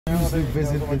to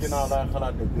visit this. No,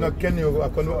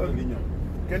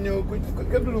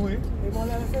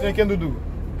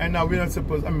 and now we're not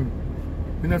supposed.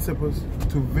 We're not supposed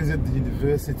to visit the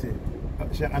university.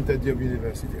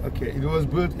 University. Okay, it was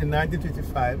built in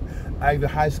 1955 at the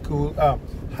high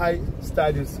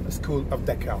studies school of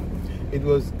Dakar. It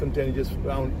was containing just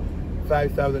around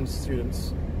 5,000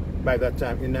 students by that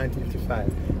time in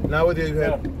 1955. Nowadays we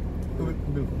have.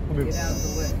 Get out the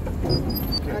way.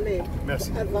 Okay.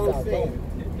 Merci.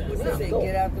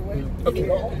 Get out the way. Okay,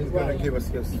 he's gonna give us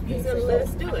this. He said,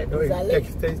 let's do it.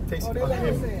 Taste it on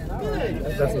him.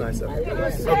 That's nice.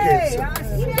 Okay.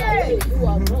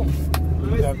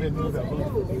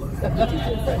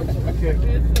 Okay.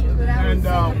 And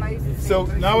so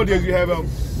nowadays you have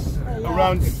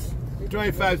around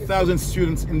 25,000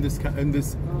 students in this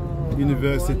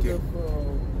university,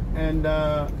 and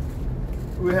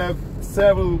we have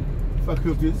several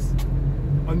faculties.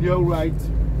 On your right,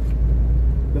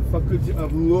 the Faculty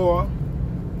of Law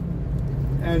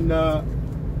and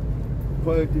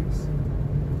Politics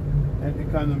and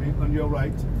Economy on your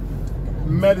right,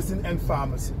 Medicine and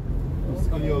Pharmacy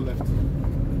on your left.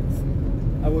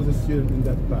 I was a student in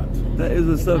that part. That is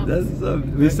what's up. That's what's up.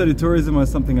 We studied tourism or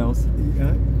something else.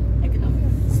 Yeah.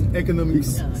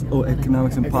 Economics. Oh,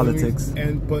 economics and politics.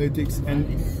 And politics and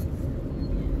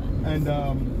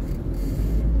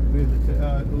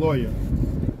lawyer.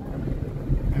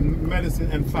 And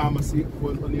medicine and pharmacy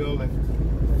was on your left.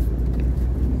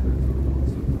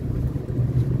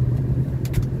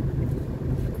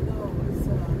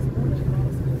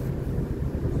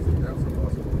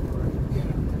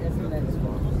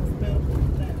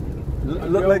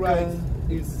 Look like right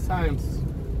is science.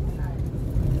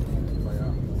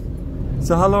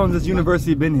 So how long has this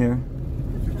university been here?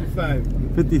 55.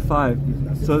 55.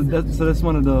 So that's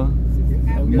one of the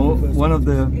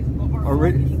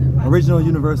original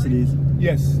universities.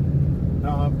 Yes,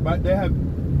 but they have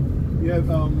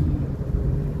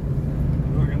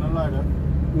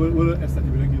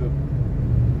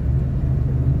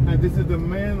and this is the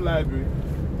main library.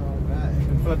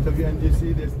 In front of you, and you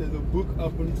see there's a book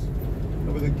opens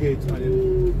over the gate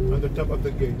on the top of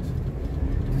the gate.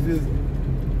 This is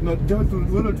not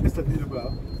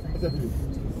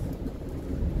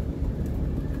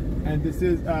and this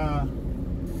is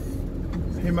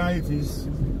humanities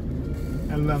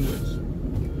and language.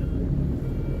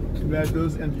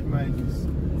 Letters and humanities.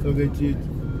 So they teach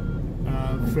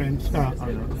French,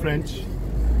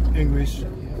 English,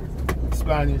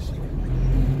 Spanish,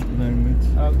 Language.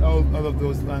 all of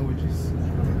those languages.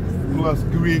 Plus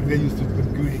Greek, they used to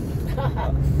put Greek.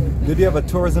 Did you have a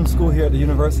tourism school here at the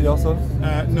university also?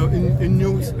 No, in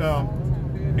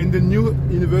the new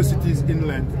universities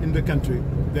inland in the country,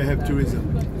 they have tourism,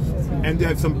 and they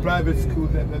have some private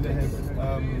schools that they have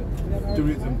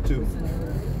tourism too.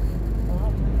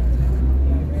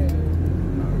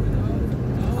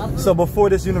 So before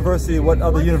this university, what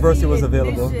other university was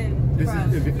available? This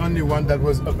is the only one that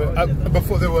was available.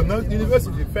 Before there was no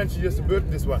university. French used to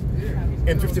build this one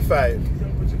in '55.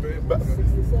 But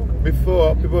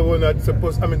before, people were not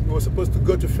supposed. We were supposed to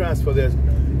go to France for this.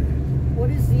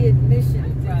 What is the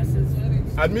admission process?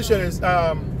 Admission is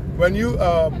when you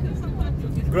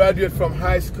graduate from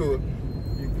high school.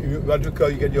 What you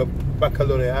call, you get your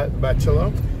baccalaureate,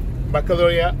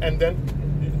 and then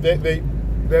they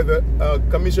have a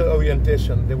commission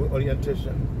orientation. They will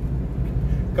orientation.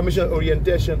 Commission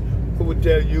orientation who will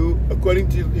tell you, according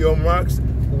to your marks,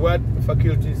 what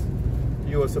faculties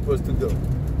you are supposed to go.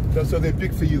 So they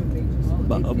pick for you.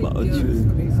 About you.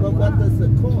 So what does the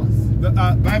cost?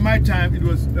 By my time, it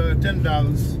was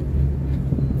 $10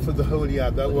 for the whole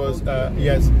year. That was,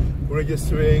 yes,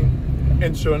 registering,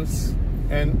 insurance,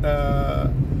 and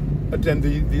attend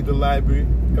the library,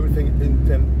 everything in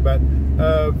 10. But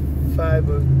 5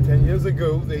 or 10 years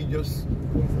ago, they just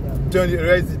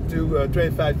raised it to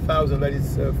 25,000. That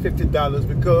is $50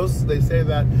 because they say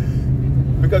that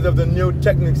because of the new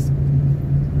techniques.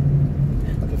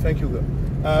 Thank you,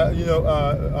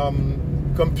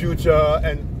 computer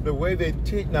and the way they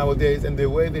teach nowadays and the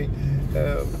way they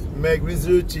make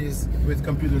researches with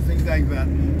computers, things like that.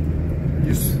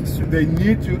 They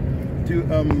need to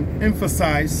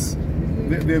emphasize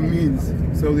their means,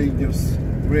 so they just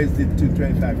raised it to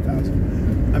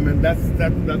 25,000. I mean, that's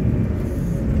that.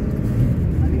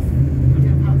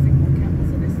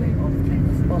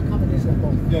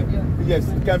 Yeah. Yes,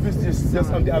 the campus is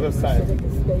just on the other side.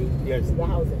 Yes.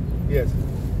 Yes.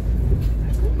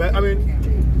 But I mean,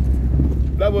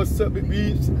 that was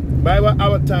by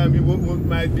our time. We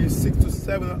might be 6 to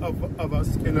 7 of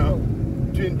us in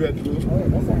twin bedroom.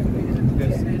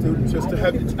 Yes, just to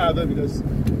help each other because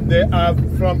they are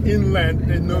from inland.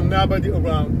 There's nobody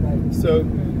around. So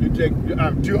you take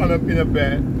two in a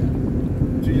bed,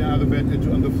 two in another bed, and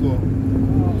two on the floor.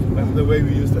 That's the way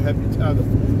we used to help each other.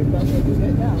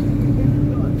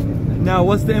 Now,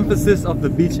 what's the emphasis of the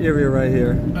beach area right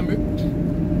here? I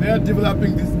mean, they are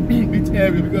developing this beach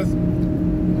area because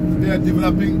they are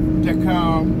developing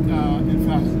Dakar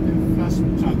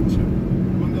infrastructure.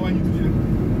 When you do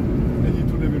they need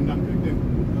to live in Dakar.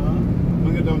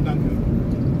 When you don't Dakar,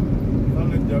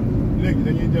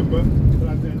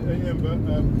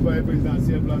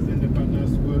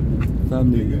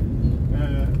 family.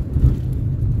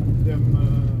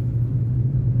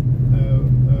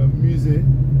 Musée,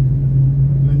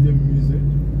 l'Indien musée.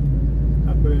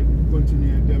 Après,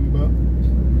 continuer d'Emba.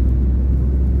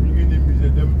 Nous avons des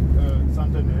musées de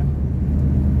centenaire.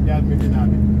 Il y a Medina.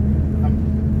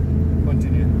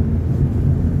 Continuer.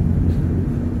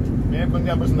 Mais quand il y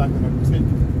a besoin de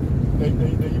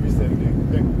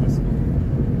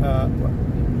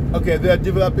okay, they are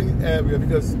developing area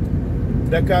because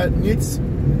Dakar needs.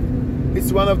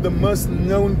 It's one of the most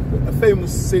known,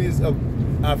 famous cities of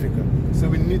Africa. So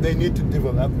they need to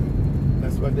develop.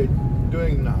 That's what they're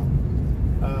doing now.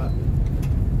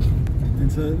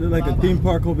 It's like a theme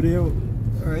park over there,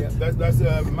 right? Yeah, that's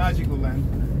a magical land,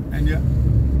 and yeah.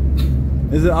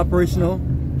 Is it operational?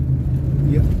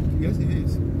 Yeah. Yes, it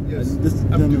is. Yes.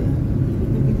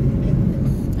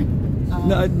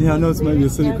 No, I know it's maybe a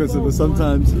silly question, but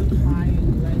sometimes.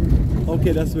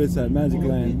 Okay, that's where it's at, Magic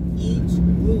Land. Each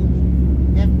group,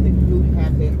 ethnic group,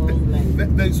 have their own language.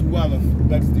 There's Wolof.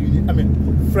 That's the. I mean,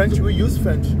 French. We use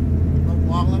French.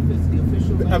 Wolof is the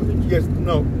official language. Yes.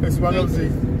 No. It's one of the.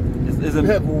 We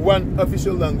have one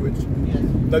official language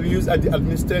that we use at the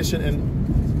administration,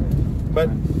 but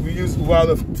we use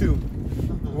Wolof too.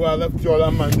 Wolof,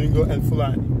 Jola, Mandingo, and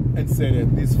Fulani, and Senegal.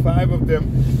 These 5 of them,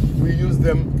 we use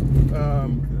them.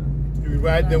 We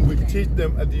write them. We teach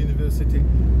them at the university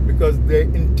because they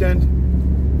intend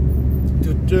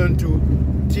to turn to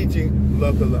teaching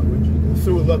local languages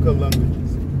through local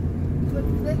languages.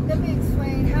 Let me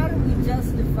explain. How do we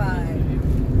justify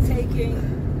taking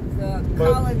the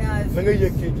colonized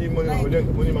language?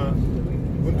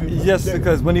 Yes,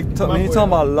 because when you talk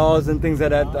about laws and things like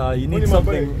that, you need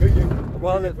something.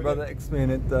 Well, let brother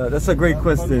explain it. That's a great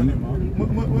question.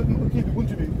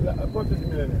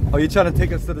 Are you trying to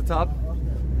take us to the top?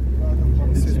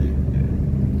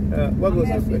 What was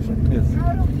the question? Yes.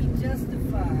 How do we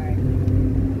justify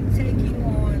taking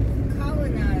on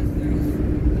colonizers'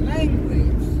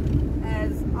 language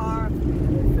as our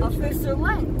official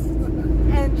language?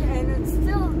 And it's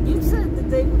still, you said that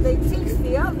they teach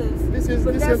the others,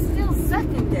 but that's still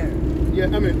secondary. Yeah,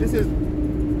 I mean, this is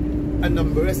an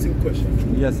embarrassing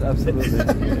question. Yes, absolutely.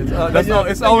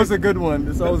 It's always a good one.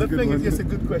 It's always a good one. It's a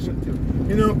good question too.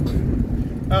 You know,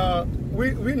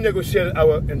 we negotiated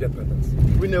our independence.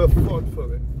 We never fought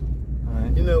for it.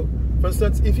 Right. You know, for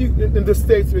instance, if you in the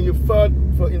States when you fought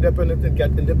for independence and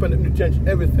get independent, you change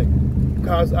everything.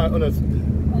 Cars are on us.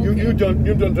 You don't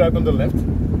drive on the left.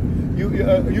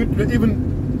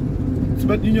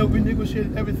 But you know, we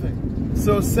negotiated everything.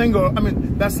 So Senegal, I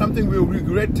mean, that's something we're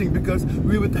regretting because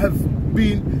we would have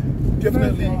been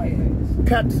definitely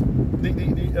cut the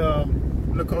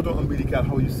cordon umbilical,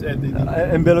 how you said.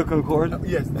 Umbilical cord?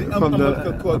 Yes, the from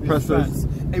umbilical the cord in France.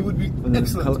 It would be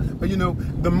excellent. But you know,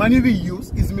 the money we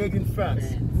use is made in France.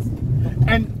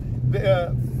 And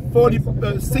the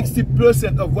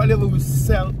 60% of whatever we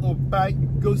sell or buy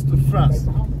goes to France.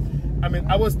 I mean,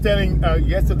 I was telling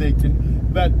yesterday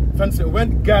that, for instance,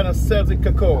 when Ghana sells the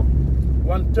cacao,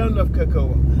 1 ton of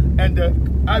cacao, and the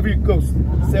Ivory Coast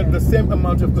sells the same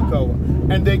amount of cacao,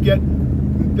 and they get,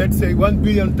 let's say, $1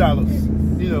 billion.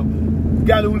 You know,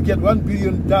 Ghana will get $1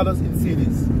 billion in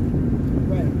cedis.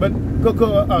 But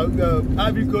cacao,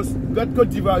 Ivory Coast, that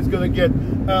Cote d'Ivoire is going to get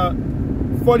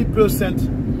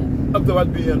 40% of the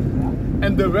 $1 billion,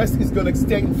 and the rest is going to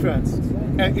stay in France.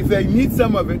 And if they need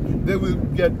some of it, they will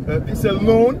get it's a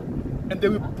loan, and they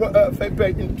will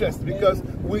pay interest because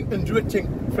we're enriching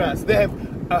France. They have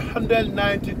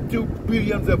 192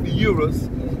 billion of euros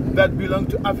that belong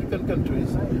to African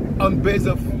countries on base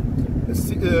of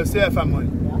CFA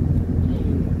money.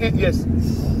 And yes,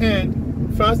 and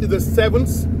France is the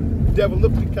 7th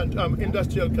developed country,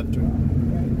 industrial country.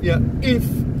 Yeah, if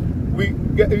we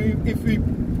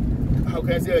how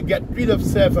can I say, get rid of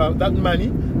CFA, that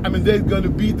money, I mean, there's going to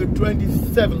be the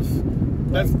 27th.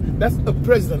 That's a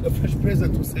president, a French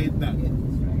president who said that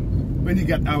when he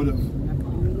got out of.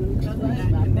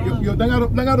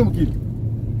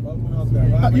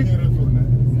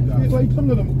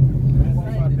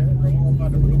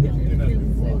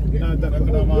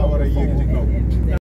 Dakar.